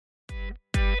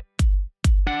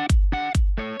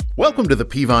Welcome to the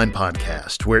Peavine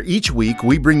Podcast, where each week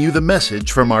we bring you the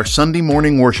message from our Sunday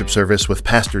morning worship service with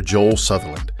Pastor Joel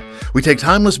Sutherland. We take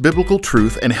timeless biblical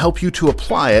truth and help you to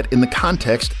apply it in the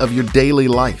context of your daily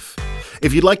life.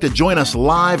 If you'd like to join us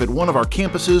live at one of our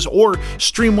campuses or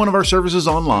stream one of our services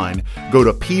online, go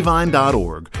to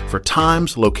peavine.org for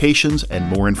times, locations, and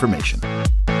more information.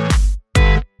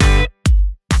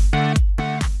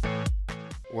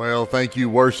 Well, thank you,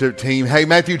 worship team. Hey,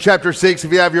 Matthew chapter 6,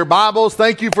 if you have your Bibles,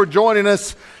 thank you for joining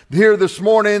us here this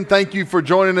morning. Thank you for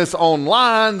joining us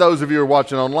online. Those of you who are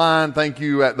watching online, thank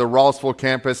you at the Rossville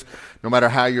campus. No matter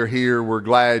how you're here, we're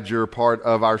glad you're a part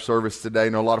of our service today. I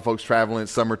know a lot of folks traveling.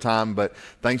 It's summertime, but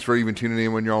thanks for even tuning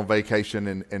in when you're on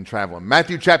vacation and traveling.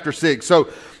 Matthew chapter 6. So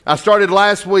I started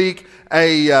last week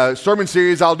a sermon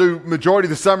series I'll do majority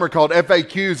of the summer called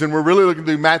FAQs, and we're really looking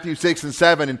through Matthew 6 and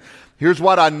 7. And here's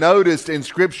what I noticed in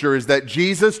Scripture is that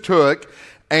Jesus took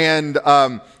and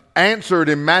answered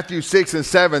in Matthew 6 and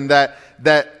 7 that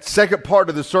second part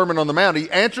of the Sermon on the Mount. He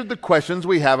answered the questions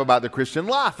we have about the Christian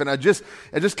life. And I just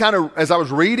kind of, as I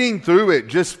was reading through it,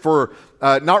 just for,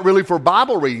 not really for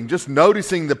Bible reading, just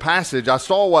noticing the passage, I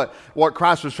saw what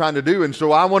Christ was trying to do. And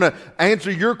so I want to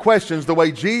answer your questions the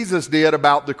way Jesus did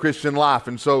about the Christian life.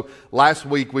 And so last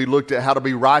week we looked at how to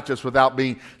be righteous without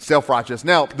being self-righteous.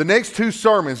 Now, the next two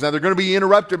sermons, now they're going to be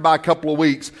interrupted by a couple of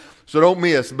weeks, so don't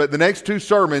miss. But the next two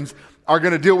sermons are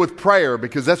going to deal with prayer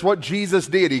because that's what Jesus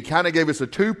did. He kind of gave us a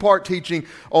two-part teaching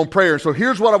on prayer. So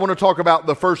here's what I want to talk about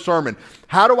the first sermon.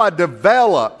 How do I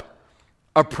develop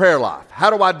a prayer life?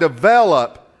 How do I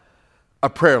develop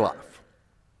a prayer life?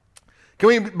 Can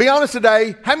we be honest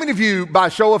today? How many of you, by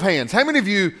show of hands, how many of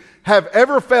you have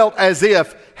ever felt as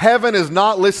if heaven is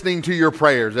not listening to your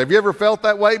prayers? Have you ever felt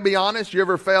that way? Be honest. You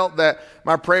ever felt that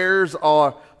my prayers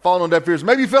are falling on deaf ears?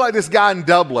 Maybe you feel like this guy in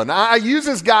Dublin. I used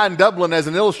this guy in Dublin as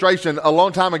an illustration a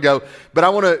long time ago, but I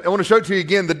want to show it to you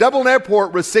again. The Dublin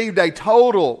Airport received a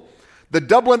total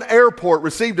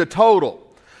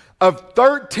of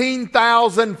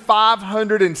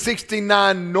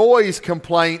 13,569 noise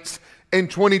complaints in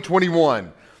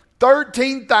 2021.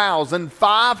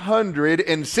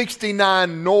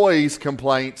 13,569 noise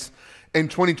complaints in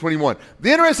 2021.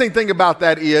 The interesting thing about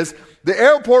that is the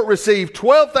airport received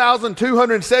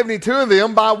 12,272 of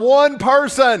them by one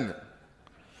person.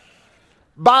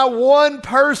 By one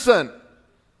person.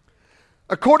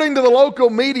 According to the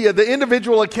local media, the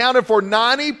individual accounted for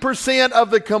 90% of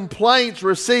the complaints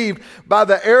received by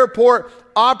the airport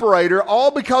operator, all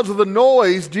because of the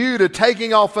noise due to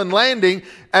taking off and landing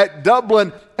at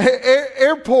Dublin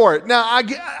Airport. Now, I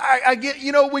get,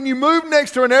 when you move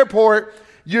next to an airport,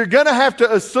 you're going to have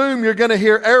to assume you're going to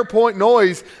hear airport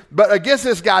noise, but I guess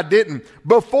this guy didn't.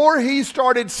 Before he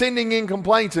started sending in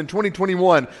complaints in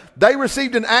 2021, they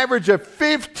received an average of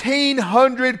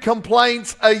 1,500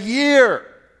 complaints a year.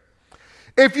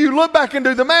 If you look back and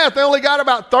do the math, they only got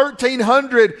about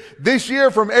 1,300 this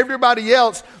year from everybody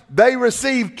else. They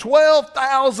received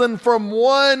 12,000 from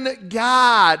one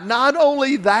guy. Not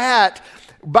only that,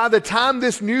 by the time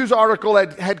this news article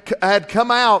had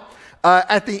come out,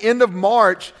 at the end of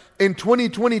March in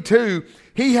 2022,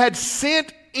 he had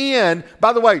sent in,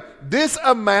 by the way, this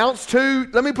amounts to,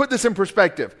 let me put this in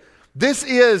perspective. This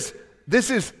is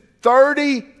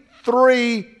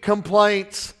 33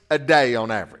 complaints a day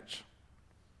on average.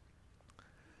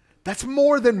 That's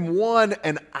more than one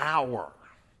an hour.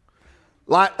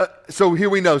 So here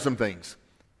we know some things.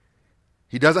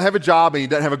 He doesn't have a job and he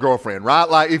doesn't have a girlfriend, right?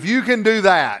 Like if you can do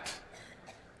that,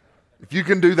 you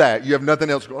have nothing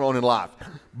else going on in life.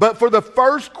 But for the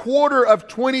first quarter of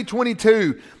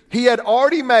 2022, he had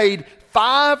already made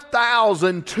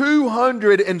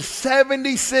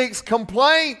 5,276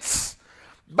 complaints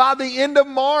by the end of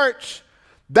March.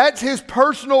 That's his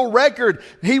personal record.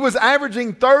 He was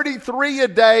averaging 33 a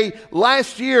day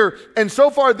last year, and so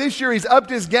far this year he's upped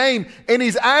his game, and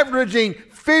he's averaging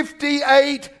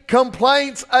 58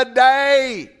 complaints a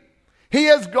day. He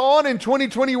has gone in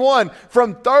 2021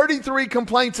 from 33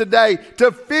 complaints a day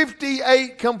to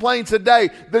 58 complaints a day.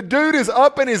 The dude is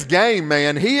up in his game,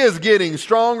 man. He is getting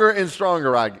stronger and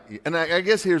stronger. I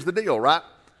guess here's the deal, right?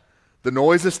 The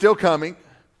noise is still coming.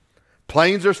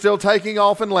 Planes are still taking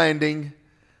off and landing.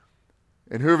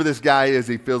 And whoever this guy is,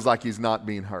 he feels like he's not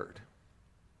being heard.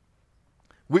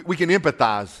 We can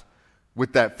empathize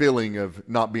with that feeling of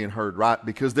not being heard, right?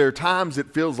 Because there are times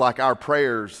it feels like our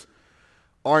prayers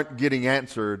aren't getting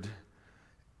answered.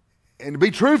 And to be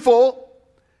truthful,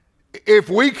 if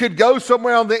we could go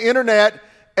somewhere on the internet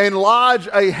and lodge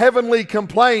a heavenly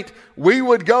complaint, we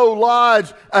would go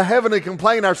lodge a heavenly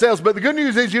complaint ourselves. But the good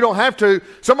news is you don't have to.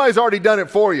 Somebody's already done it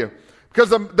for you. Because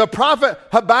the prophet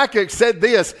Habakkuk said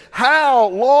this, "How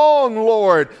long,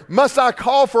 Lord, must I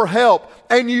call for help,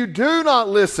 and you do not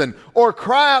listen, or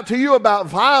cry out to you about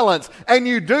violence, and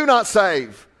you do not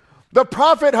save?" The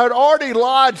prophet had already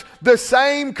lodged the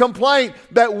same complaint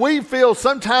that we feel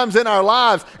sometimes in our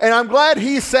lives. And I'm glad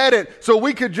he said it so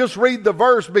we could just read the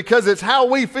verse, because it's how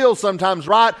we feel sometimes,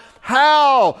 right?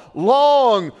 How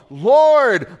long,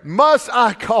 Lord, must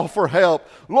I call for help?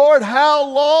 Lord, how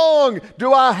long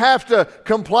do I have to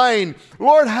complain?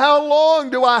 Lord, how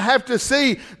long do I have to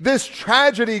see this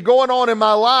tragedy going on in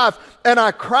my life? And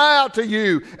I cry out to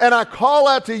you, and I call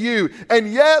out to you,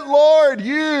 and yet, Lord,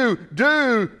 you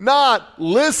do not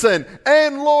listen,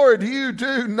 and Lord, you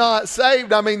do not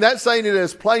save. I mean, that's saying it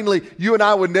as plainly. You and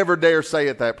I would never dare say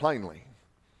it that plainly.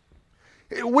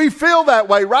 We feel that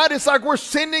way, right? It's like we're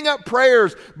sending up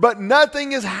prayers, but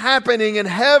nothing is happening, and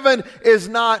heaven is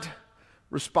not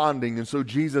responding. And so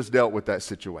Jesus dealt with that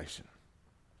situation.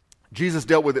 Jesus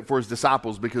dealt with it for his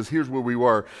disciples, because here's where we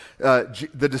were.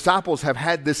 The disciples have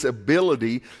had this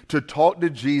ability to talk to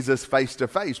Jesus face to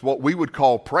face. What we would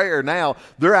call prayer now,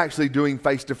 they're actually doing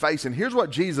face to face. And here's what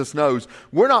Jesus knows.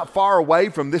 We're not far away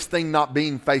from this thing not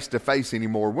being face to face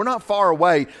anymore. We're not far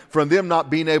away from them not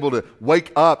being able to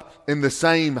wake up in the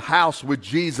same house with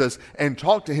Jesus and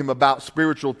talk to him about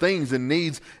spiritual things and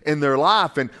needs in their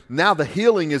life. And now the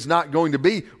healing is not going to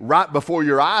be right before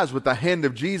your eyes with the hand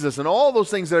of Jesus and all those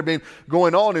things that have been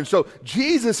going on. And so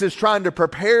Jesus is trying to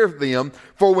prepare them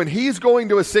for when he's going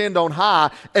to ascend on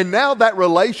high. And now that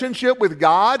relationship with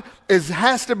God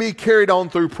has to be carried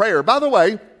on through prayer. By the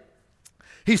way,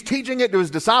 he's teaching it to his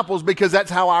disciples because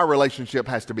that's how our relationship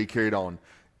has to be carried on,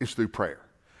 is through prayer.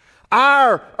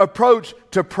 Our approach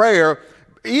to prayer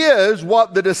is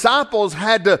what the disciples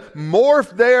had to morph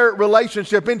their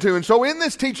relationship into. And so in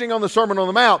this teaching on the Sermon on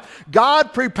the Mount,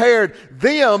 God prepared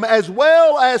them as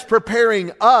well as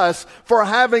preparing us for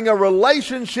having a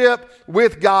relationship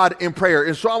with God in prayer.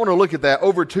 And so I want to look at that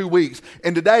over 2 weeks.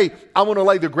 And today I want to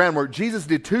lay the groundwork. Jesus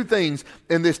did two things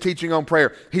in this teaching on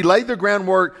prayer. He laid the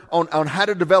groundwork on how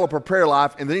to develop a prayer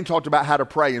life, and then he talked about how to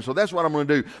pray. And so that's what I'm going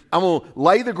to do. I'm going to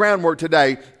lay the groundwork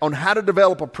today on how to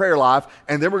develop a prayer life,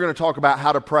 and then we're going to talk about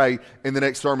how to pray in the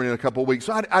next sermon in a couple of weeks.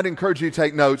 So I'd encourage you to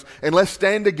take notes, and let's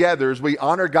stand together as we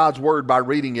honor God's word by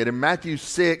reading it in Matthew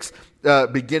 6,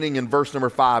 beginning in verse number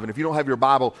 5. And if you don't have your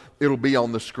Bible, it'll be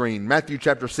on the screen. Matthew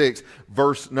chapter 6,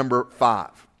 verse number 5.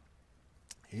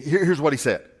 Here's what he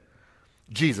said.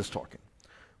 Jesus talking.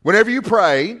 "Whenever you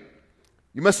pray,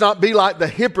 you must not be like the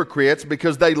hypocrites,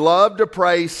 because they love to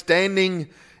pray standing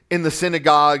in the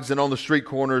synagogues and on the street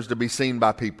corners to be seen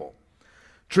by people.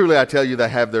 Truly, I tell you, they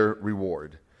have their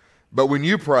reward. But when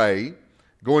you pray,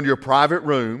 go into your private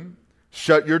room,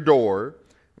 shut your door,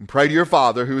 and pray to your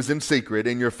Father who is in secret,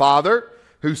 and your Father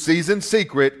who sees in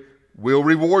secret will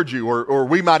reward you," or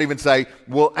we might even say,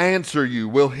 will answer you,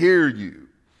 will hear you.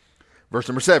 Verse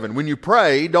number 7, "When you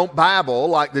pray, don't babble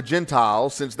like the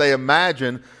Gentiles, since they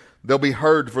imagine they'll be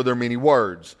heard for their many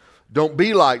words. Don't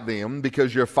be like them,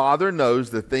 because your Father knows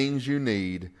the things you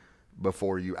need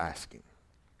before you ask him."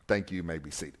 Thank you. You may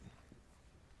be seated.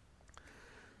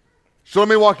 So let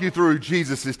me walk you through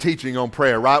Jesus' teaching on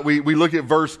prayer, right? We look at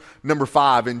verse number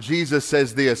 5, and Jesus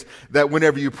says this, that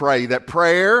whenever you pray, that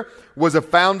prayer was a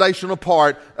foundational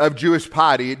part of Jewish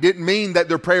piety. It didn't mean that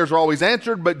their prayers were always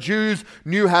answered, but Jews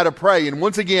knew how to pray. And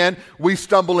once again, we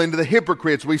stumble into the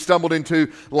hypocrites we stumbled into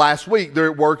last week.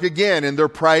 They're at work again, and their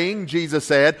praying, Jesus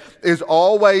said, is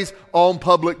always on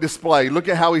public display. Look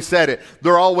at how he said it.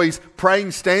 They're always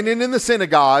praying standing in the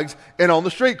synagogues and on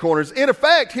the street corners. In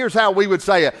effect, here's how we would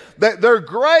say it, that they're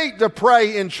great to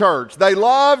pray in church. They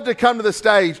love to come to the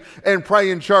stage and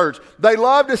pray in church. They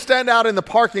love to stand out in the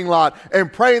parking lot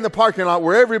and pray in the parking lot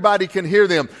where everybody can hear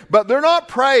them. But they're not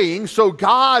praying so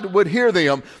God would hear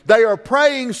them. They are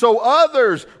praying so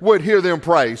others would hear them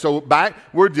pray. So back,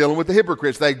 we're dealing with the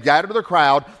hypocrites. They gather to the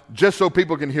crowd just so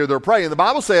people can hear their prayer. And the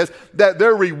Bible says that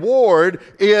their reward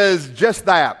is just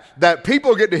that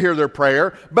people get to hear their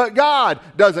prayer, but God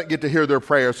doesn't get to hear their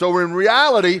prayer. So in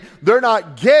reality, they're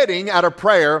not getting out of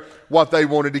prayer what they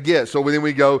wanted to get. So then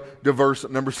we go to verse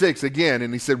number 6 again.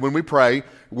 And he said, when we pray,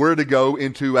 we're to go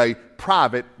into a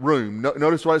private room.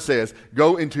 Notice what it says.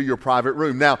 Go into your private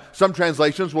room. Now, some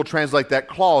translations will translate that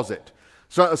closet.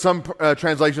 So, some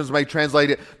translations may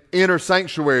translate it inner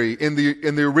sanctuary. In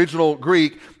the original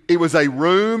Greek, it was a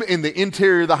room in the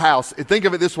interior of the house. Think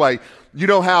of it this way. You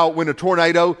know how when a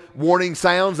tornado warning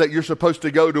sounds that you're supposed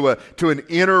to go to an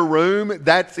inner room?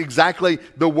 That's exactly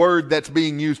the word that's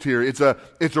being used here. It's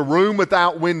a room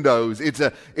without windows.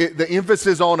 The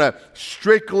emphasis on a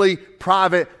strictly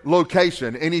private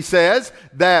location. And he says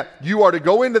that you are to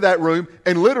go into that room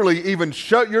and literally even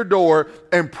shut your door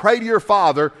and pray to your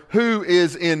Father who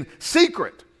is in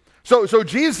secret. So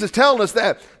Jesus is telling us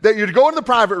that you're to go into the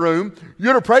private room,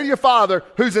 you're to pray to your Father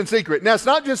who's in secret. Now, it's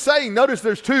not just saying, notice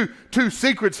there's two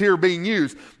secrets here being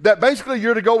used, that basically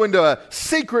you're to go into a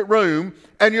secret room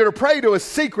and you're to pray to a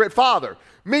secret Father,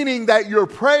 meaning that your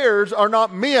prayers are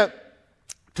not meant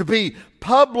to be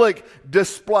public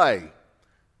display.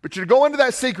 But you're to go into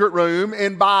that secret room,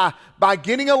 and by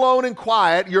getting alone and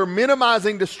quiet, you're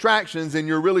minimizing distractions and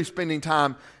you're really spending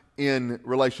time in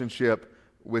relationship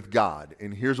with God.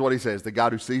 And here's what he says: the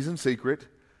God who sees in secret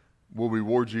will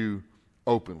reward you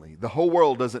openly. The whole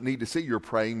world doesn't need to see your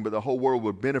praying, but the whole world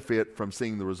would benefit from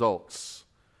seeing the results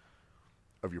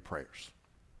of your prayers.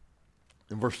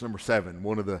 In verse number 7,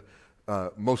 one of the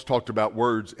most talked about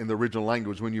words in the original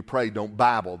language, when you pray, don't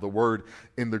babble. The word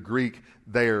in the Greek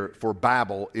there for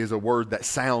babble is a word that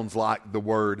sounds like the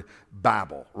word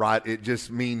Babel, right? It just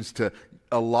means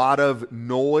a lot of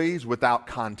noise without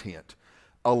content.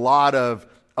 A lot of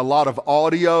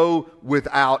audio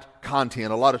without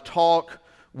content, a lot of talk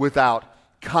without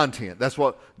content. That's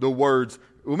what the words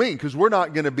will mean, because we're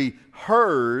not going to be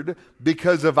heard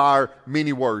because of our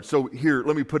many words. So here,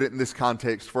 let me put it in this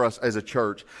context for us as a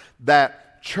church,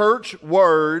 that church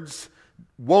words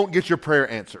won't get your prayer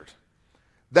answered.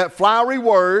 That flowery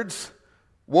words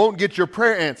won't get your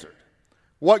prayer answered.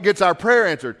 What gets our prayer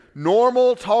answered?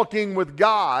 Normal talking with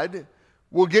God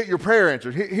will get your prayer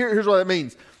answered. Here's what that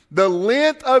means. The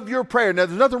length of your prayer. Now,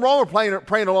 there's nothing wrong with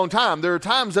praying a long time. There are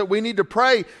times that we need to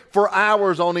pray for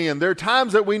hours on end. There are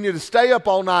times that we need to stay up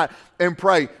all night and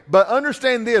pray. But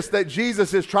understand this, that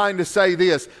Jesus is trying to say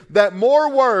this, that more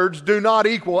words do not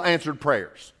equal answered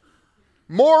prayers.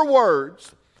 More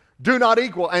words do not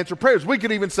equal answered prayers. We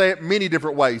could even say it many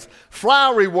different ways.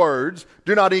 Flowery words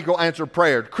do not equal answered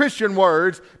prayer. Christian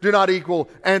words do not equal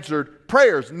answered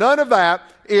prayers. None of that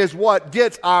is what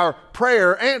gets our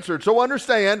prayer answered. So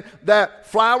understand that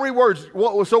flowery words,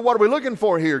 so what are we looking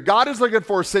for here? God is looking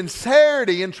for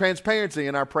sincerity and transparency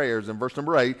in our prayers. In verse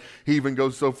number 8, he even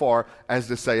goes so far as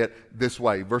to say it this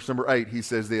way. Verse number 8, he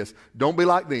says this: don't be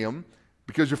like them,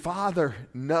 because your Father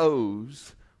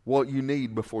knows what you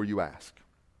need before you ask.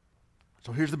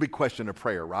 So here's the big question of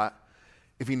prayer, right?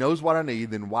 If he knows what I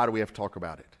need, then why do we have to talk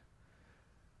about it?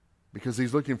 Because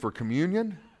he's looking for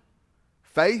communion,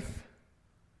 faith,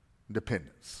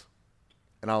 dependence.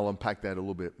 And I'll unpack that a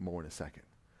little bit more in a second.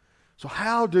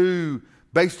 So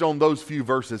based on those few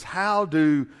verses, how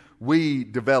do we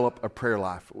develop a prayer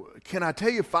life? Can I tell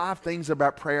you 5 things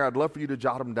about prayer? I'd love for you to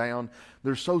jot them down.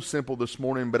 They're so simple this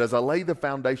morning, but as I lay the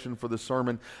foundation for the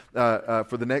sermon,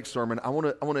 for the next sermon, I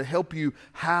want to help you.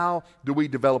 How do we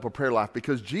develop a prayer life?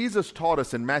 Because Jesus taught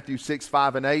us in Matthew 6,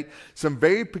 5, and 8 some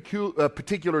very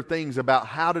particular things about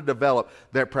how to develop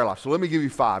that prayer life. So let me give you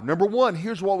 5. Number 1,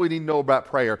 here's what we need to know about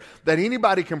prayer: that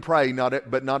anybody can pray,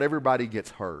 but not everybody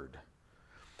gets heard.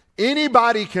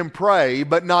 Anybody can pray,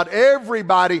 but not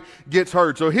everybody gets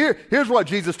heard. So here's what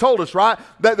Jesus told us, right?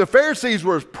 That the Pharisees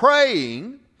were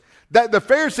praying, that the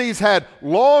Pharisees had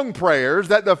long prayers,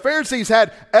 that the Pharisees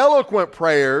had eloquent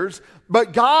prayers,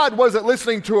 but God wasn't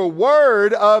listening to a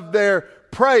word of their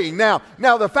praying. Now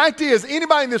the fact is,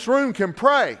 anybody in this room can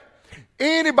pray.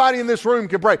 Anybody in this room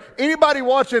can pray. Anybody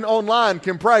watching online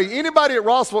can pray. Anybody at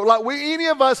Rossville, any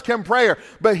of us can pray.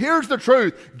 But here's the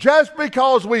truth. Just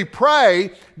because we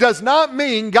pray does not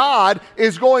mean God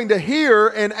is going to hear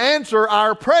and answer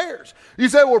our prayers. You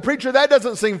say, well, preacher, that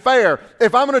doesn't seem fair.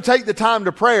 If I'm going to take the time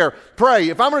to pray.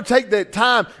 If I'm going to take the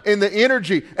time and the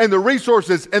energy and the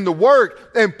resources and the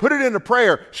work and put it into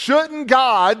prayer, shouldn't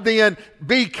God then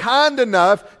be kind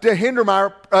enough to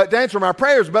answer my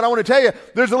prayers? But I want to tell you,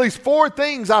 there's at least 4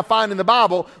 things I find in the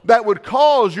Bible that would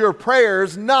cause your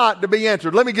prayers not to be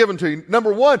answered. Let me give them to you.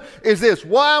 Number 1 is this: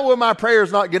 why will my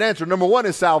prayers not get answered? Number 1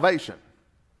 is salvation.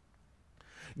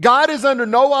 God is under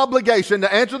no obligation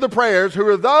to answer the prayers who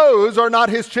are not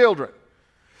his children.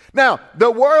 Now, the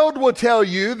world will tell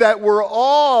you that we're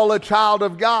all a child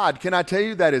of God. Can I tell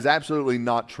you that is absolutely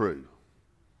not true?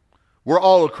 We're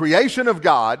all a creation of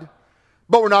God,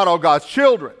 but we're not all God's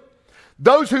children.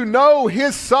 Those who know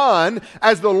his Son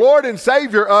as the Lord and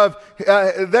Savior of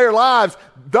their lives,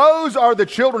 those are the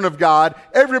children of God.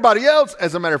 Everybody else,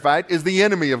 as a matter of fact, is the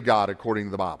enemy of God, according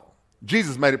to the Bible.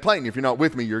 Jesus made it plain: if you're not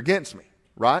with me, you're against me.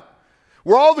 right?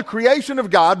 We're all the creation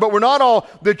of God, but we're not all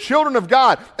the children of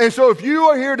God. And so if you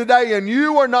are here today and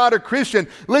you are not a Christian,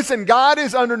 listen, God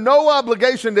is under no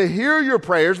obligation to hear your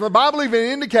prayers. And the Bible even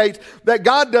indicates that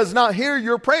God does not hear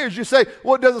your prayers. You say,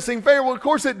 well, it doesn't seem fair. Well, of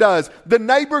course it does. The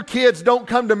neighbor kids don't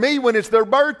come to me when it's their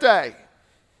birthday.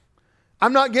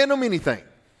 I'm not getting them anything.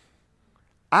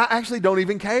 I actually don't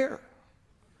even care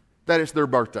that it's their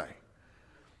birthday.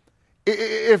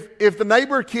 If the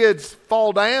neighbor kids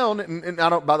fall down, and I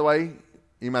don't, by the way,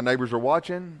 any of my neighbors are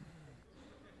watching.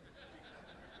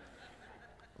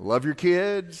 Love your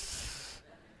kids.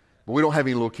 But we don't have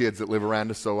any little kids that live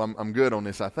around us, so I'm good on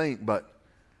this, I think. But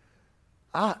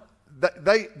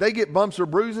they get bumps or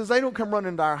bruises. They don't come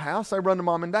running to our house. They run to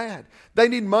mom and dad. They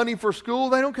need money for school.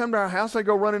 They don't come to our house. They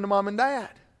go running to mom and dad.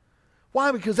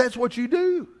 Why? Because that's what you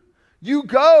do. You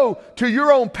go to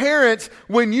your own parents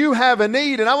when you have a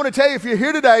need. And I want to tell you, if you're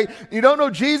here today, you don't know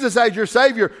Jesus as your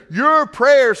Savior, your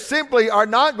prayers simply are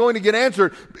not going to get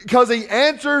answered because He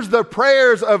answers the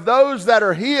prayers of those that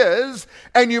are His,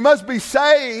 and you must be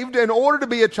saved in order to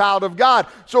be a child of God.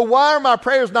 So why are my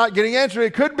prayers not getting answered?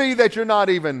 It could be that you're not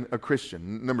even a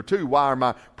Christian. Number two, why are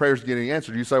my prayers getting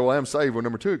answered? You say, well, I'm saved. Well,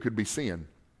 number two, it could be sin.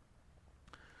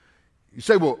 You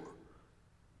say, well,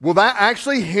 will that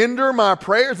actually hinder my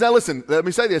prayers? Now listen, let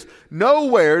me say this.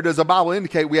 Nowhere does the Bible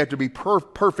indicate we have to be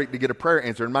perfect to get a prayer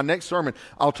answered. In my next sermon,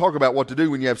 I'll talk about what to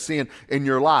do when you have sin in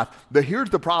your life. But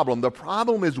here's the problem. The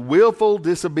problem is willful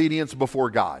disobedience before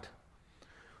God.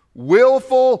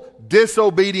 Willful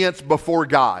disobedience before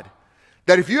God.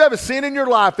 That if you have a sin in your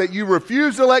life that you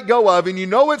refuse to let go of and you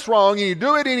know it's wrong and you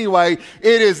do it anyway,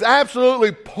 it is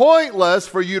absolutely pointless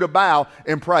for you to bow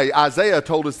and pray. Isaiah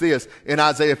told us this in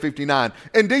Isaiah 59.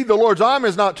 Indeed, the Lord's arm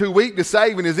is not too weak to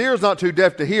save and His ear is not too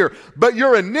deaf to hear, but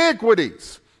your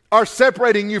iniquities are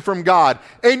separating you from God,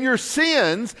 and your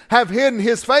sins have hidden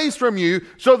His face from you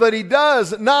so that He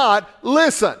does not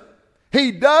listen.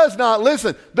 He does not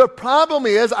listen. The problem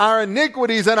is our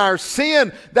iniquities and our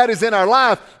sin that is in our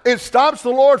life. It stops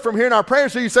the Lord from hearing our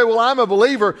prayers. So you say, well, I'm a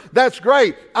believer. That's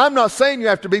great. I'm not saying you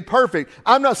have to be perfect.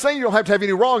 I'm not saying you don't have to have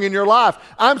any wrong in your life.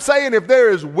 I'm saying if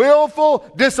there is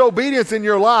willful disobedience in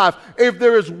your life, if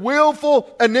there is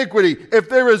willful iniquity, if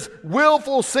there is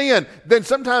willful sin, then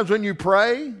sometimes when you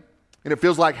pray and it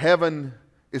feels like heaven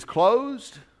is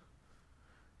closed,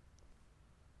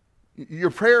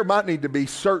 your prayer might need to be,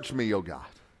 search me, O God.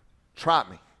 Try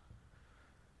me.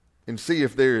 And see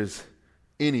if there is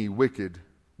any wicked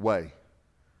way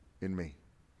in me.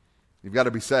 You've got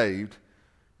to be saved.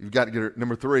 You've got to get it.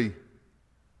 Number three,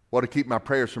 what to keep my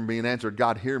prayers from being answered?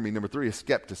 God, hear me. Number three is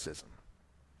skepticism.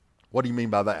 What do you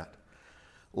mean by that?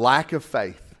 Lack of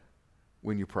faith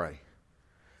when you pray.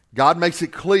 God makes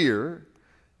it clear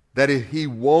that He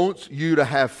wants you to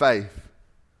have faith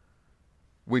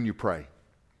when you pray.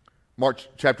 Mark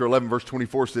chapter 11, verse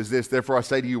 24 says this, therefore I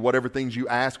say to you, whatever things you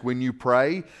ask when you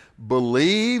pray,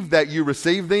 believe that you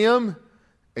receive them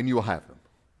and you will have them.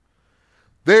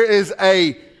 There is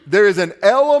an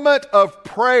element of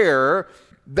prayer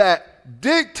that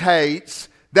dictates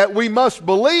that we must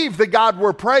believe the God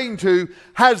we're praying to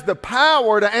has the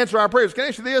power to answer our prayers. Can I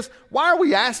ask you this? Why are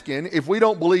we asking if we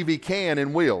don't believe He can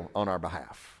and will on our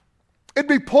behalf? It'd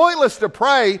be pointless to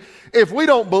pray if we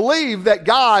don't believe that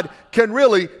God can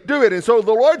really do it. And so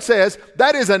the Lord says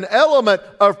that is an element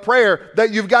of prayer that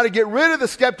you've got to get rid of the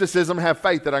skepticism and have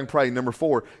faith that I can pray. Number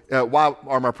four, why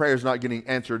are my prayers not getting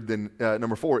answered? Then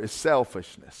number four is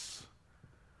selfishness.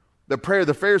 The prayer of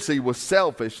the Pharisee was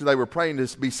selfish. They were praying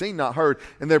to be seen, not heard,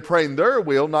 and they're praying their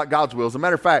will, not God's will. As a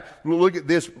matter of fact, look at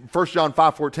this, 1 John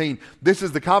 5:14. This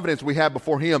is the confidence we have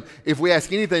before Him. If we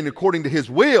ask anything according to His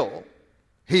will,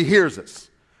 He hears us.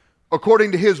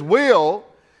 According to His will,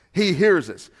 He hears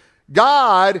us.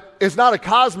 God is not a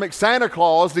cosmic Santa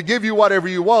Claus to give you whatever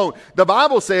you want. The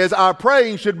Bible says our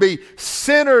praying should be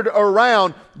centered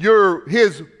around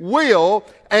His will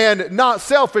and not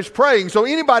selfish praying. So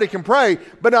anybody can pray,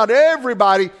 but not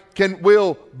everybody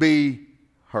will be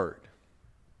heard.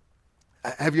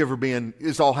 Have you ever been,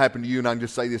 this all happened to you, and I can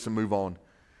just say this and move on.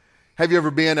 Have you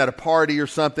ever been at a party or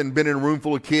something, been in a room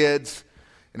full of kids,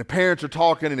 and the parents are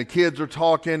talking and the kids are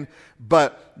talking,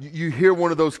 but you hear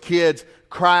one of those kids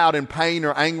cry out in pain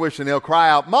or anguish, and they'll cry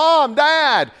out, Mom,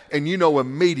 Dad, and you know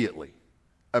immediately,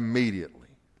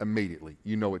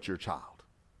 you know it's your child.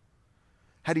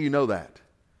 How do you know that?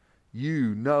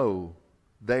 You know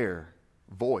their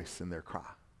voice and their cry.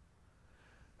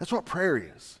 That's what prayer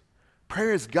is.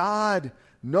 Prayer is God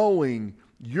knowing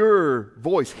your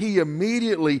voice. He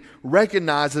immediately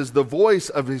recognizes the voice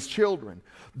of his children.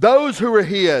 Those who are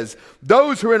his,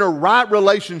 those who are in a right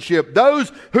relationship,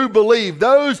 those who believe,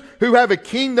 those who have a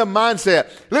kingdom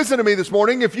mindset. Listen to me this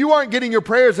morning. If you aren't getting your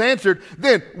prayers answered,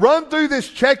 then run through this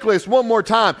checklist one more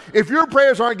time. If your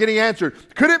prayers aren't getting answered,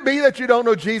 could it be that you don't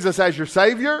know Jesus as your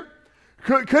Savior?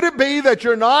 Could it be that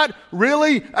you're not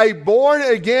really a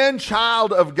born-again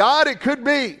child of God? It could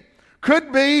be.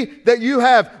 Could be that you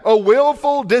have a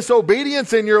willful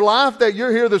disobedience in your life, that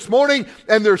you're here this morning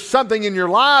and there's something in your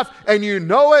life and you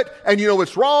know it and you know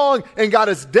it's wrong and God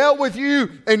has dealt with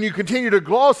you and you continue to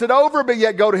gloss it over but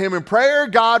yet go to Him in prayer.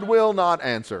 God will not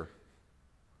answer.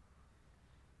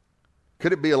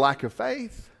 Could it be a lack of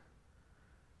faith?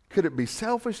 Could it be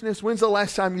selfishness? When's the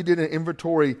last time you did an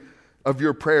inventory of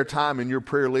your prayer time and your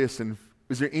prayer list? And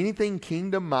is there anything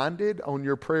kingdom-minded on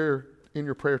your prayer, in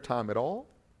your prayer time at all?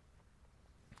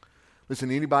 Listen,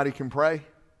 anybody can pray,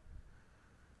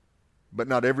 but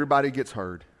not everybody gets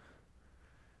heard.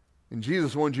 And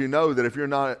Jesus wants you to know that if you're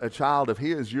not a child of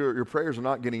His, your prayers are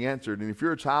not getting answered. And if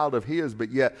you're a child of His,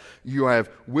 but yet you have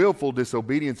willful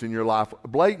disobedience in your life,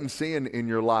 blatant sin in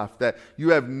your life, that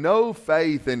you have no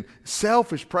faith and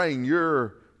selfish praying,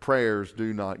 your prayers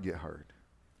do not get heard.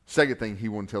 Second thing He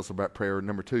wants to tell us about prayer,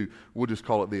 number 2, we'll just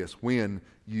call it this: when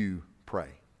you pray.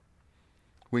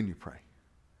 When you pray.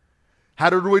 How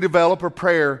do we develop a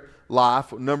prayer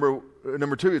life? Number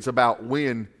 2, it's about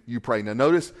when you pray. Now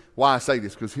notice why I say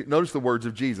this, because notice the words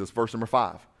of Jesus. Verse number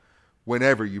 5,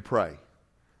 whenever you pray.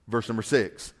 Verse number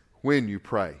 6, when you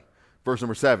pray. Verse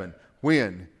number 7,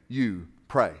 when you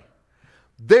pray.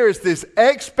 There is this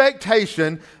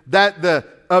expectation that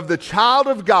of the child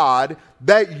of God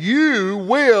that you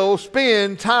will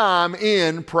spend time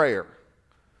in prayer.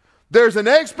 There's an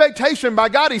expectation by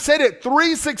God. He said it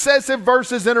 3 successive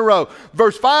verses in a row.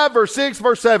 Verse 5, verse 6,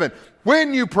 verse 7.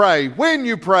 When you pray, when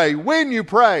you pray, when you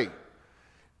pray.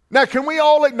 Now, can we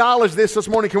all acknowledge this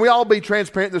morning? Can we all be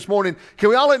transparent this morning? Can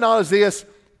we all acknowledge this?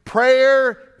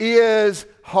 Prayer is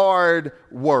hard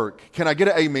work. Can I get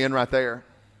an amen right there?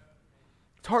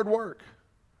 It's hard work.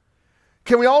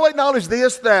 Can we all acknowledge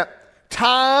this, that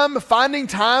finding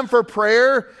time for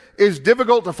prayer is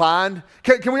difficult to find?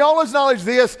 Can we all acknowledge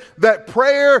this, that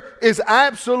prayer is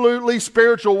absolutely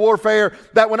spiritual warfare?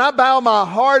 That when I bow my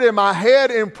heart and my head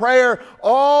in prayer,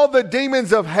 all the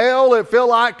demons of hell, it feel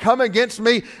like, come against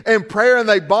me in prayer and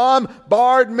they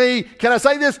bombard me. Can I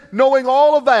say this? Knowing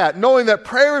all of that, knowing that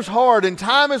prayer is hard and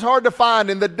time is hard to find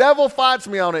and the devil fights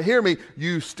me on it, hear me,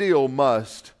 you still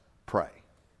must pray.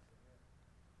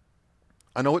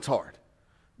 I know it's hard.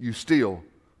 You still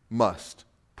must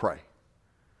pray.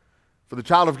 For the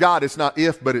child of God, it's not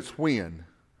if, but it's when.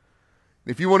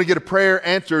 If you want to get a prayer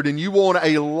answered and you want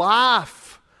a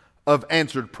life of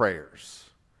answered prayers,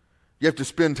 you have to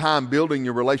spend time building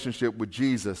your relationship with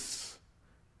Jesus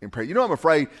in prayer. You know, I'm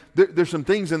afraid there's some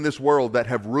things in this world that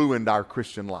have ruined our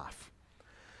Christian life.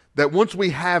 That once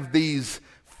we have these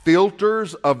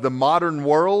filters of the modern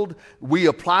world, we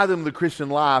apply them to the Christian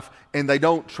life and they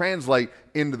don't translate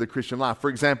into the Christian life. For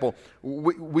example,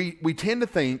 we tend to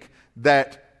think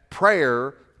that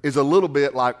prayer is a little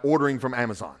bit like ordering from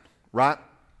Amazon, right?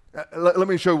 Let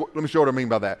me show what I mean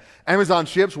by that. Amazon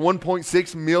ships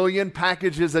 1.6 million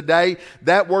packages a day.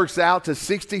 That works out to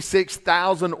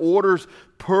 66,000 orders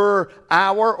per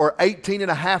hour, or 18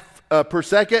 and a half per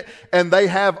second. And they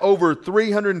have over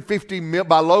 350 million,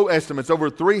 by low estimates, over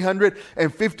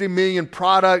 350 million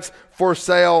products for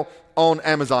sale on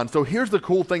Amazon. So here's the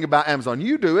cool thing about Amazon.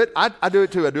 You do it. I do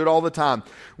it too. I do it all the time.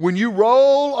 When you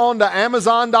roll onto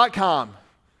Amazon.com,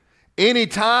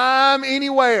 anytime,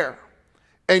 anywhere,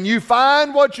 and you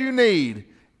find what you need,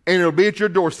 and it'll be at your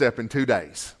doorstep in 2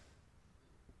 days.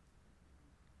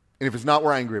 And if it's not,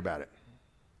 we're angry about it.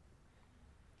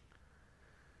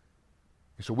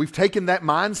 And so we've taken that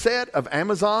mindset of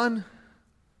Amazon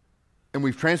and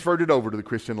we've transferred it over to the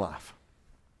Christian life.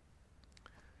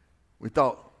 We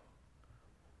thought,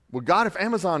 well, God, if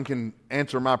Amazon can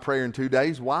answer my prayer in 2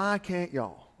 days, why can't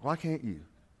y'all? Why can't you?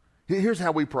 Here's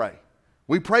how we pray.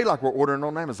 We pray like we're ordering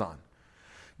on Amazon.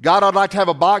 God, I'd like to have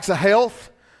a box of health.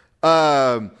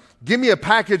 Give me a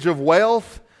package of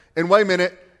wealth. And wait a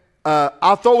minute,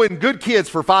 I'll throw in Good Kids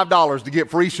for $5 to get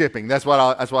free shipping. That's what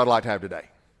I'd like to have today.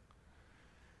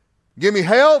 Give me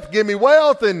health, give me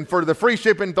wealth, and for the free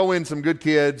shipping, throw in some Good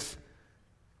Kids.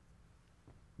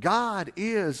 God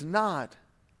is not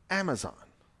Amazon.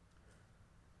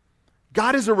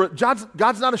 God's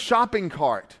not a shopping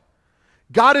cart.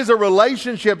 God is a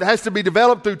relationship that has to be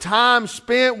developed through time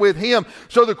spent with Him.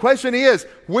 So the question is,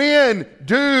 when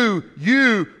do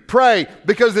you pray?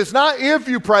 Because it's not if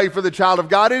you pray for the child of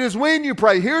God, it is when you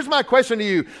pray. Here's my question to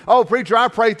you. Oh, preacher, I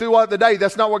pray throughout the day.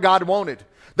 That's not what God wanted.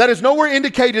 That is nowhere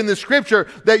indicated in the Scripture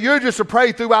that you're just to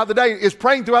pray throughout the day. Is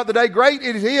praying throughout the day great?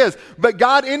 It is. But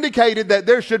God indicated that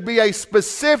there should be a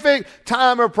specific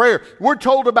time of prayer. We're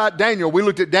told about Daniel. We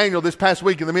looked at Daniel this past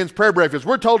week in the men's prayer breakfast.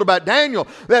 We're told about Daniel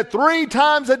that 3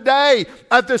 times a day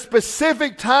at the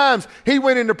specific times he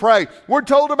went in to pray. We're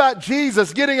told about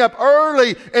Jesus getting up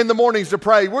early in the mornings to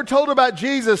pray. We're told about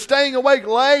Jesus staying awake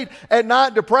late at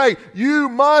night to pray. You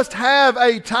must have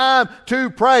a time to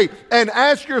pray. And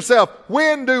ask yourself,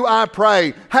 when do I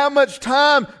pray? How much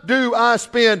time do I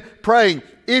spend praying?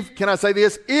 Can I say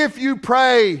this? If you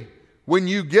pray when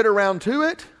you get around to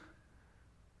it,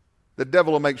 the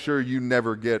devil will make sure you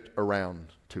never get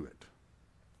around to it.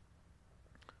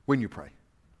 When you pray.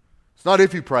 It's not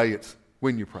if you pray, it's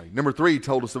when you pray. Number 3, he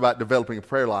told us about developing a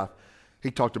prayer life.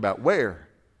 He talked about where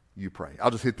you pray.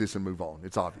 I'll just hit this and move on.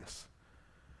 It's obvious.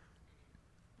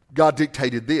 God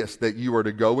dictated this, that you are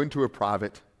to go into a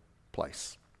private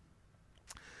place.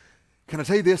 Can I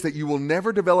tell you this, that you will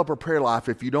never develop a prayer life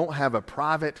if you don't have a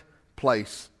private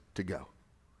place to go.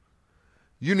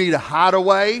 You need a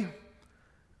hideaway,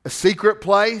 a secret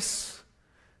place,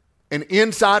 an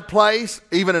inside place,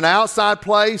 even an outside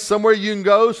place, somewhere you can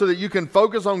go so that you can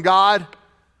focus on God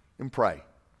and pray.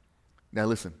 Now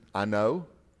listen, I know.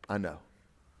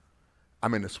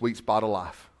 I'm in a sweet spot of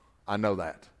life. I know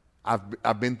that.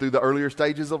 I've been through the earlier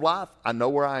stages of life. I know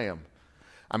where I am.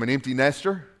 I'm an empty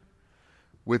nester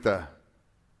with a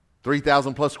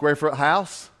 3,000 plus square foot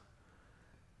house,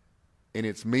 and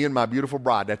it's me and my beautiful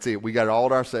bride. That's it. We got it all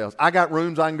to ourselves. I got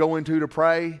rooms I can go into to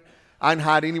pray. I can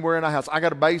hide anywhere in our house. I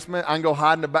got a basement. I can go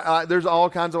hide in the back. There's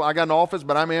all kinds of. I got an office,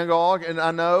 but I'm in and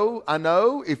I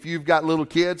know. If you've got little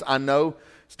kids, I know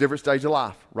it's a different stage of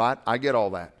life, right? I get all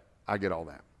that. I get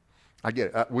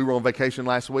it. We were on vacation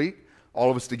last week, all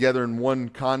of us together in one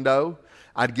condo.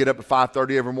 I'd get up at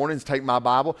 5:30 every morning, take my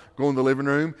Bible, go in the living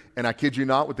room, and I kid you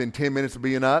not, within 10 minutes of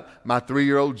being up, my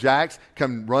 3-year-old Jax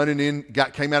come running in,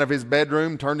 came out of his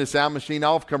bedroom, turned the sound machine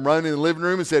off, come running in the living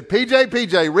room and said,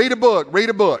 PJ, read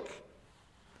a book.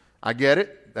 I get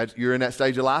it. You're in that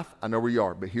stage of life. I know where you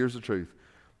are. But here's the truth.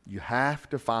 You have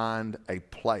to find a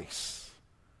place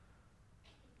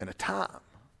and a time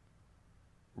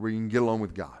where you can get along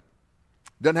with God.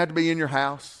 It doesn't have to be in your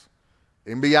house. It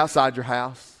can be outside your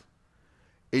house.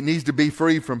 It needs to be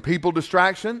free from people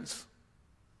distractions.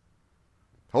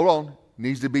 Hold on. It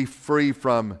needs to be free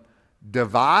from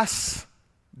device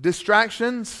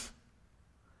distractions.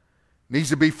 It needs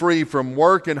to be free from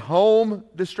work and home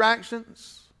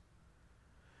distractions.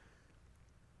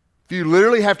 If you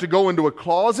literally have to go into a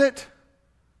closet,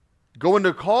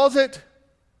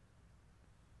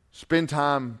 spend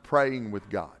time praying with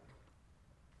God.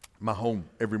 My home,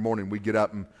 every morning we get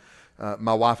up and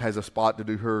my wife has a spot to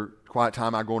do her quiet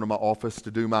time. I go into my office to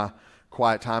do my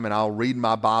quiet time, and I'll read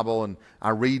my Bible, and I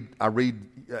read.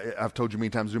 I've told you many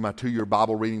times, do my 2-year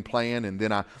Bible reading plan, and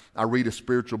then I read a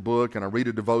spiritual book, and I read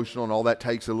a devotional, and all that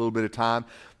takes a little bit of time.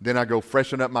 Then I go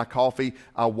freshen up my coffee.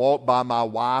 I walk by my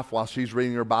wife while she's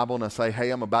reading her Bible, and I say, hey,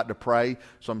 I'm about to pray,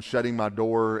 so I'm shutting my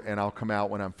door, and I'll come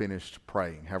out when I'm finished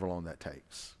praying, however long that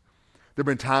takes. There have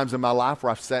been times in my life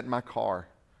where I've sat in my car.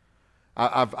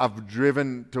 I've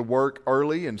driven to work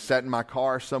early and sat in my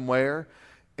car somewhere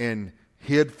and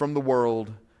hid from the world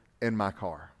in my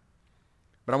car.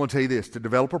 But I'm going to tell you this, to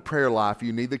develop a prayer life,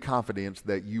 you need the confidence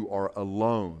that you are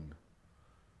alone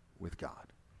with God.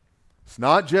 It's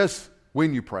not just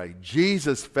when you pray.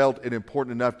 Jesus felt it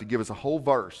important enough to give us a whole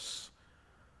verse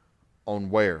on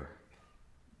where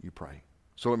you pray.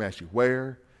 So let me ask you,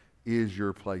 where is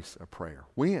your place of prayer?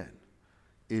 When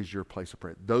is your place of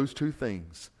prayer? Those two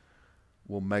things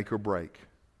will make or break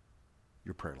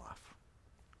your prayer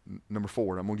life. Number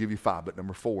 4, I'm going to give you 5, but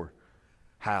number 4,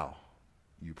 how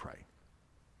you pray.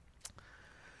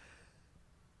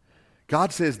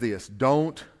 God says this,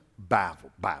 don't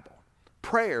babble.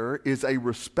 Prayer is a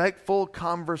respectful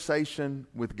conversation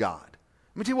with God.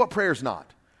 Let me tell you what prayer is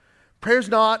not. Prayer is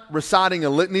not reciting a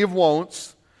litany of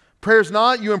wants. Prayer is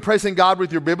not you impressing God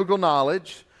with your biblical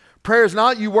knowledge. Prayer is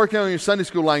not you working on your Sunday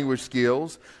school language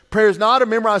skills. Prayer is not a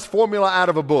memorized formula out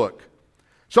of a book.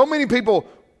 So many people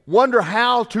wonder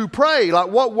how to pray. Like,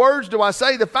 what words do I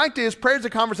say? The fact is, prayer is a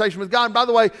conversation with God. And by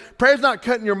the way, prayer is not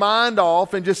cutting your mind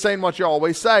off and just saying what you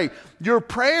always say. Your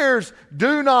prayers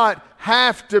do not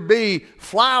have to be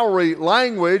flowery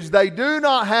language. They do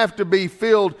not have to be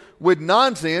filled with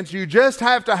nonsense. You just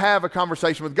have to have a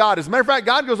conversation with God. As a matter of fact,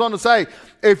 God goes on to say,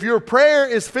 if your prayer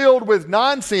is filled with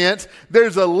nonsense,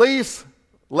 there's a less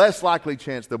likely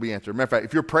chance they'll be answered. Matter of fact,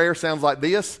 if your prayer sounds like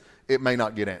this, it may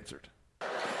not get answered.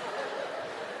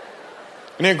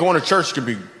 And then going to church can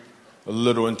be a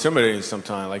little intimidating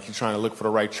sometimes. Like you're trying to look for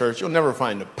the right church. You'll never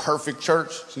find the perfect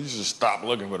church, so you just stop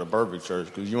looking for the perfect church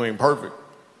because you ain't perfect.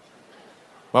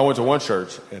 Well, I went to one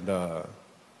church, and the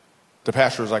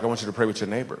pastor was like, I want you to pray with your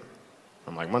neighbor.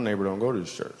 I'm like, my neighbor don't go to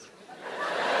this church.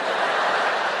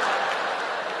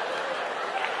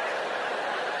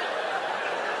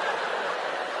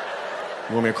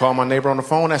 You want me to call my neighbor on the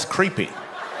phone? That's creepy.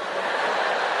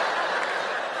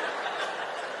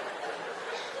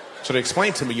 So they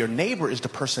explained to me, your neighbor is the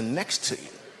person next to you.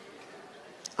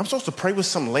 I'm supposed to pray with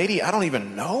some lady I don't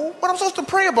even know? What am I supposed to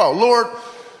pray about? Lord,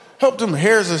 help them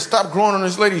hairs to stop growing on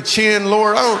this lady's chin,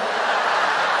 Lord. What am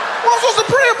I supposed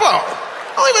to pray about?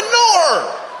 I don't even know her.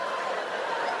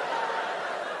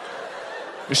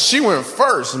 But she went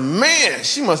first. Man,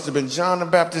 she must have been John the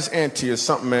Baptist's auntie or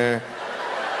something, man.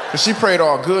 But she prayed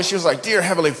all good. She was like, dear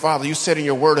Heavenly Father, you said in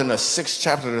your word in the 6th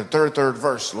chapter, the third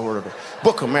verse, Lord, of the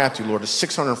book of Matthew, Lord, the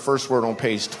 601st word on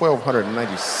page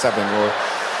 1297, Lord.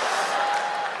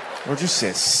 Lord, you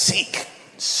said, seek,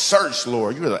 search,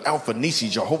 Lord. You're the Alpha Nisi,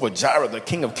 Jehovah Jireh, the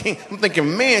King of Kings. I'm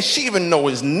thinking, man, she even know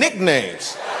his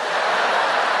nicknames.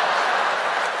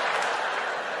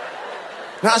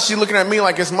 Now she's looking at me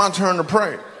like it's my turn to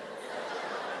pray.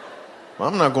 Well,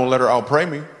 I'm not going to let her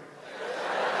outpray me.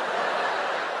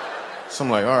 So I'm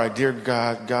like, all right, dear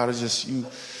God, I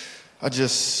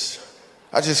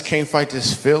just can't fight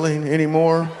this feeling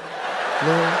anymore,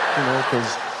 Lord,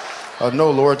 because I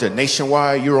know, Lord, that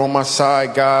nationwide you're on my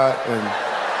side, God, and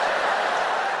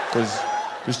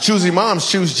because choosy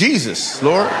moms choose Jesus,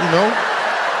 Lord,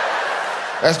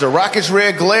 As the rocket's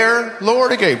red glare,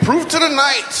 Lord, it gave proof to the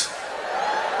night.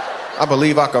 I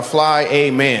believe I can fly,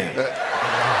 amen.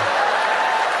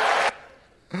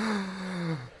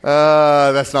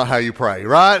 That's not how you pray,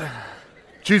 right?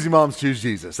 Choosy moms choose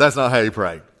Jesus. That's not how you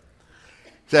pray.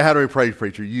 So how do we pray,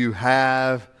 preacher? You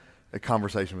have a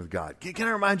conversation with God. Can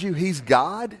I remind you, He's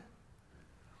God?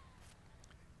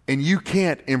 And you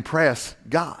can't impress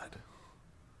God.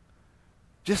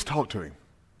 Just talk to Him.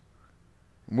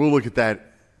 And we'll look at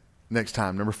that next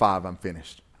time. Number 5, I'm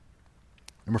finished.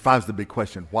 Number 5 is the big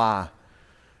question. Why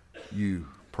you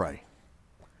pray?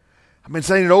 I've been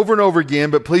saying it over and over again,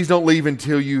 but please don't leave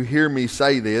until you hear me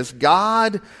say this.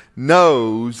 God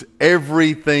knows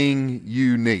everything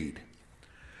you need.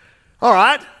 All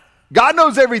right. God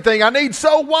knows everything I need,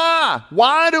 so why?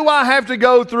 Why do I have to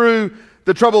go through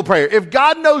the trouble of prayer? If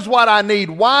God knows what I need,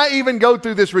 why even go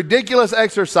through this ridiculous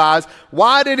exercise?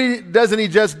 Why doesn't He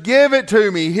just give it to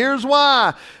me? Here's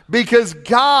why. Because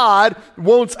God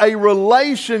wants a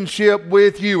relationship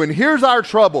with you. And here's our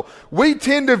trouble. We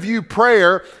tend to view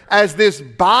prayer as this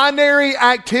binary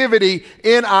activity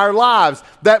in our lives.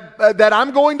 That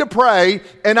I'm going to pray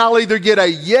and I'll either get a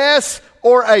yes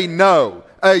or a no.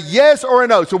 A yes or a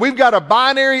no. So we've got a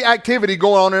binary activity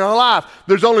going on in our life.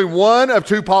 There's only one of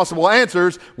 2 possible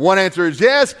answers. One answer is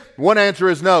yes, one answer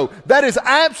is no. That is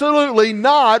absolutely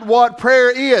not what prayer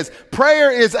is.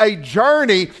 Prayer is a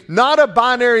journey, not a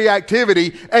binary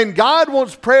activity. And God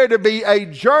wants prayer to be a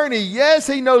journey. Yes,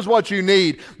 He knows what you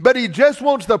need, but He just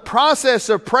wants the process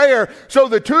of prayer so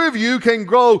the 2 of you can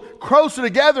grow closer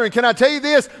together. And can I tell you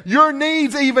this? Your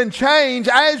needs even change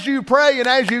as you pray and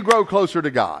as you grow closer to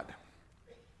God.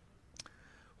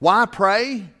 Why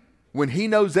pray when He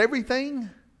knows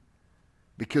everything?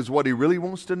 Because what He really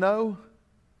wants to know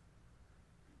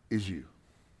is you.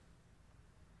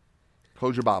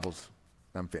 Close your Bibles.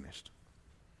 I'm finished.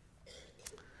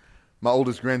 My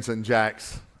oldest grandson,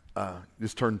 Jax,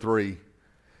 just turned 3.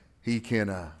 He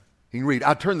can read.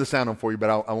 I'll turn the sound on for you, but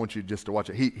I want you just to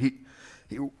watch it.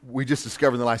 We just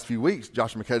discovered in the last few weeks,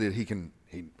 Josh McKay, that he can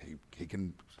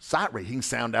sight read. He can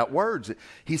sound out words.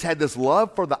 He's had this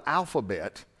love for the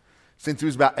alphabet since he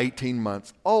was about 18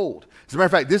 months old. As a matter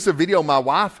of fact, this is a video my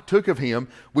wife took of him.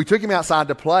 We took him outside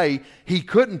to play. He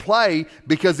couldn't play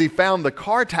because he found the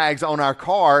car tags on our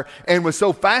car and was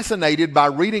so fascinated by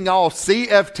reading all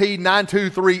CFT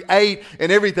 9238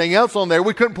 and everything else on there,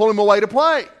 we couldn't pull him away to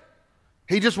play.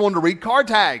 He just wanted to read car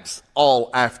tags all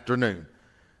afternoon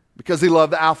because he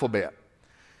loved the alphabet.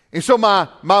 And so my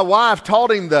wife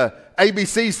taught him the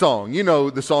ABC song. You know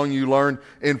the song you learned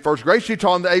in first grade. She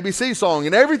taught him the ABC song,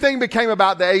 and everything became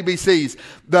about the ABCs.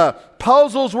 The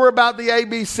puzzles were about the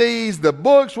ABCs. The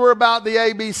books were about the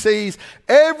ABCs.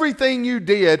 Everything you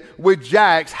did with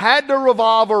Jax had to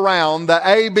revolve around the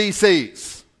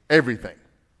ABCs. Everything.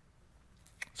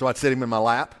 So I'd sit him in my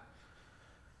lap.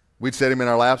 We'd sit him in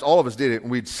our laps. All of us did it,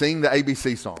 and we'd sing the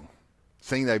ABC song.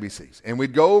 Sing the ABCs. And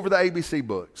we'd go over the ABC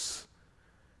books.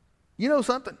 You know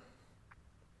something?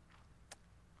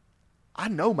 I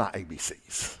know my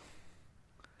ABCs.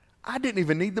 I didn't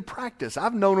even need the practice.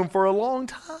 I've known them for a long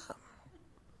time.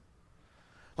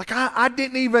 Like I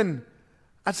didn't even,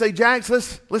 I'd say, Jax,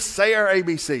 let's say our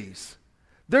ABCs.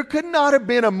 There could not have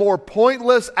been a more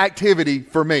pointless activity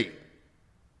for me.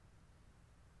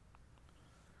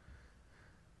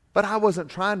 But I wasn't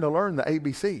trying to learn the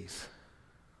ABCs.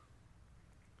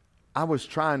 I was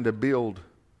trying to build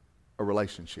a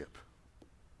relationship.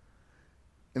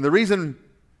 And the reason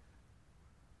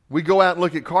we go out and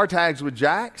look at car tags with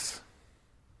Jax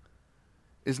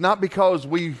is not because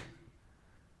we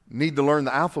need to learn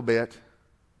the alphabet,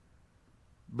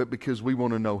 but because we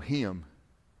want to know him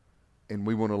and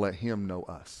we want to let him know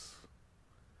us.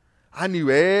 I knew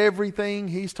everything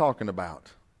he's talking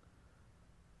about,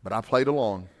 but I played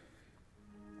along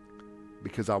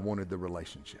because I wanted the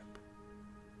relationship.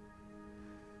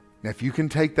 Now, if you can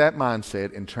take that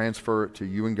mindset and transfer it to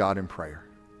you and God in prayer,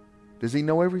 does he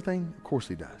know everything? Of course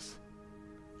he does.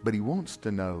 But he wants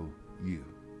to know you.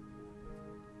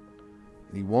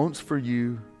 And he wants for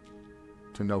you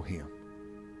to know him.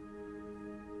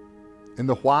 And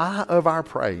the why of our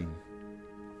praying,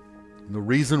 and the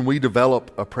reason we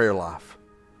develop a prayer life,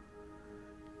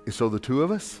 is so the two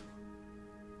of us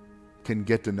can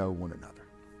get to know one another.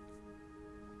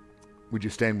 Would you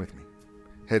stand with me?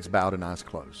 Heads bowed and eyes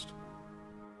closed.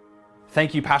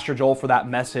 Thank you, Pastor Joel, for that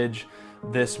message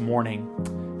this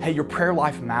morning. Hey, your prayer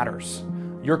life matters.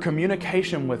 Your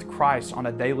communication with Christ on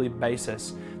a daily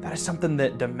basis, that is something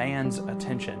that demands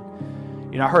attention.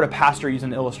 You know, I heard a pastor use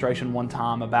an illustration one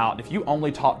time about if you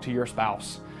only talk to your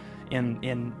spouse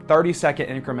in 30-second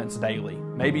increments daily.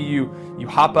 Maybe you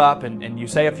hop up and you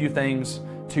say a few things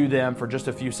to them for just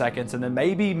a few seconds, and then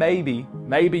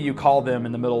maybe you call them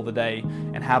in the middle of the day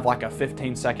and have like a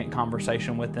 15-second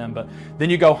conversation with them, but then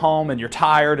you go home and you're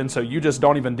tired, and so you just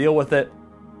don't even deal with it,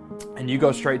 and you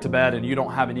go straight to bed and you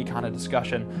don't have any kind of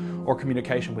discussion or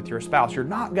communication with your spouse. You're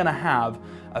not going to have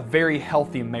a very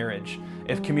healthy marriage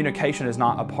if communication is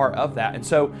not a part of that. And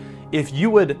so if you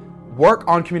would work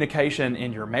on communication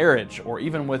in your marriage, or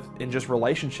even in just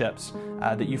relationships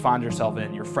that you find yourself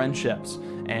in, your friendships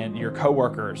and your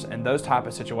coworkers and those type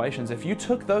of situations, if you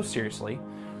took those seriously,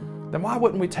 then why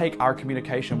wouldn't we take our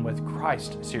communication with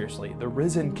Christ seriously? The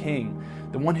risen King,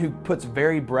 the one who puts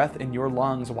very breath in your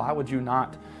lungs. Why would you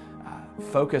not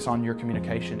focus on your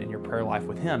communication and your prayer life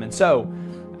with him? And so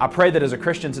I pray that as a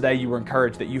Christian today, you were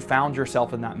encouraged, that you found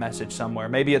yourself in that message somewhere.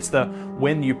 Maybe it's the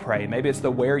when you pray, maybe it's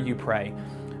the where you pray,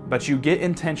 but you get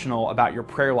intentional about your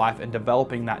prayer life and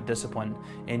developing that discipline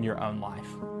in your own life.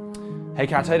 Hey,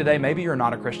 can I tell you today, maybe you're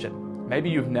not a Christian. Maybe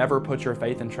you've never put your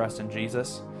faith and trust in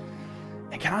Jesus.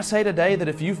 And can I say today that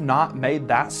if you've not made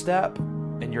that step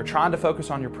and you're trying to focus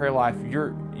on your prayer life,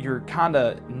 you're kind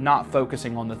of not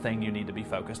focusing on the thing you need to be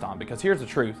focused on. Because here's the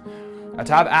truth.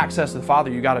 To have access to the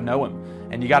Father, you got to know him.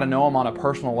 And you got to know him on a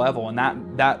personal level. And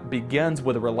that begins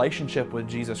with a relationship with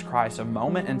Jesus Christ, a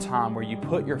moment in time where you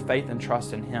put your faith and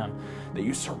trust in him, that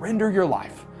you surrender your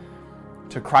life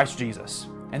to Christ Jesus.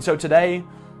 And so today,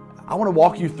 I want to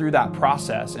walk you through that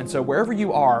process. And so wherever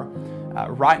you are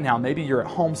right now, maybe you're at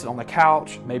home sitting on the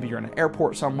couch, maybe you're in an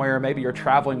airport somewhere, maybe you're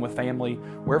traveling with family,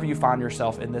 wherever you find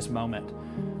yourself in this moment,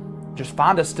 just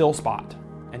find a still spot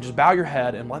and just bow your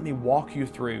head and let me walk you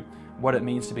through what it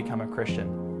means to become a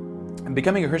Christian. And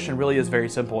becoming a Christian really is very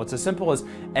simple. It's as simple as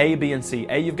A, B, and C.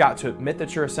 A, you've got to admit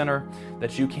that you're a sinner,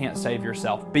 that you can't save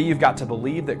yourself. B, you've got to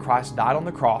believe that Christ died on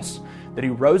the cross, that he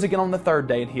rose again on the third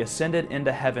day, and he ascended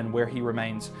into heaven where he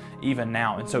remains even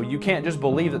now. And so you can't just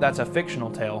believe that that's a fictional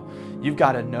tale. You've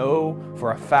got to know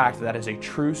for a fact that is a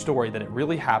true story, that it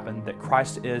really happened, that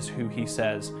Christ is who he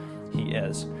says he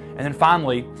is. And then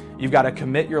finally, you've got to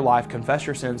commit your life, confess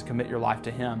your sins, commit your life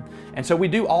to him. And so we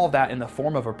do all of that in the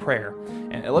form of a prayer.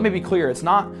 And let me be clear, it's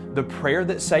not the prayer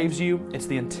that saves you, it's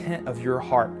the intent of your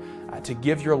heart to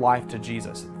give your life to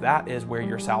Jesus. That is where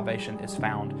your salvation is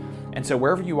found. And so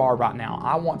wherever you are right now,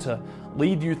 I want to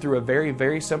lead you through a very,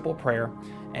 very simple prayer.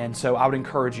 And so I would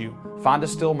encourage you, find a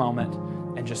still moment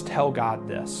and just tell God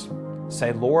this.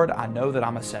 Say, Lord, I know that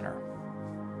I'm a sinner.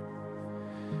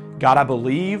 God, I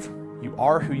believe you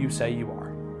are who you say you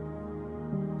are.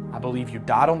 I believe you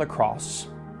died on the cross,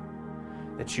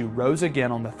 that you rose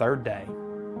again on the third day,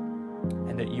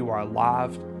 and that you are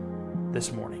alive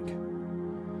this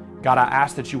morning. God, I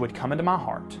ask that you would come into my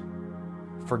heart,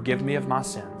 forgive me of my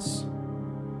sins,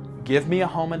 give me a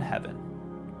home in heaven,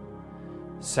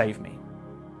 save me.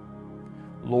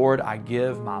 Lord, I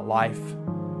give my life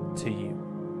to you.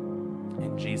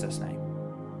 In Jesus' name.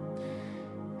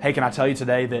 Hey, can I tell you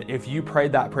today that if you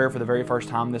prayed that prayer for the very first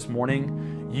time this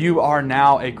morning, you are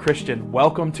now a Christian.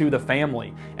 Welcome to the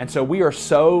family. And so we are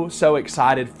so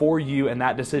excited for you and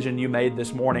that decision you made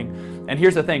this morning. And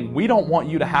here's the thing, we don't want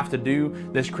you to have to do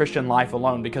this Christian life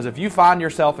alone, because if you find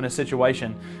yourself in a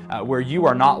situation where you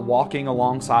are not walking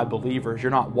alongside believers, you're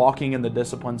not walking in the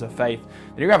disciplines of faith,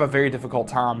 then you're going to have a very difficult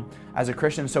time as a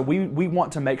Christian. So we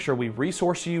want to make sure we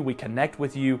resource you, we connect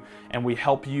with you, and we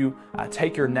help you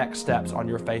take your next steps on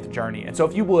your faith journey. And so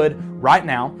if you would, right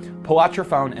now, pull out your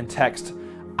phone and text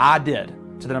I did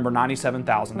to the number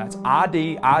 97,000. That's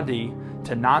ID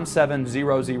to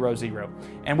 97000.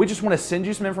 And we just want to send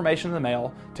you some information in the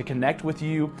mail to connect with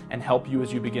you and help you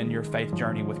as you begin your faith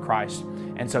journey with Christ.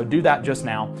 And so do that just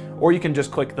now, or you can just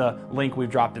click the link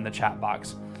we've dropped in the chat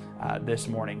box this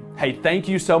morning. Hey, thank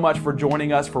you so much for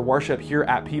joining us for worship here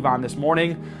at Peavine this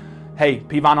morning. Hey,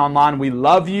 Peavine Online, we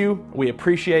love you, we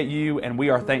appreciate you, and we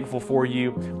are thankful for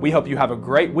you. We hope you have a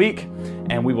great week,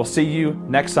 and we will see you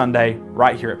next Sunday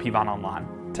right here at Peavine Online.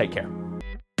 Take care.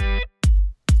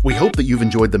 We hope that you've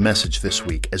enjoyed the message this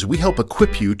week as we help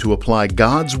equip you to apply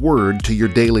God's Word to your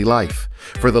daily life.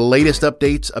 For the latest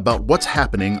updates about what's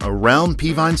happening around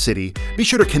Peavine City, be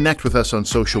sure to connect with us on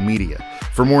social media.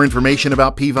 For more information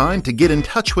about Peavine, to get in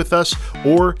touch with us,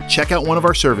 or check out one of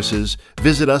our services,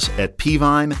 visit us at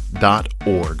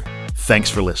peavine.org. Thanks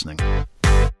for listening.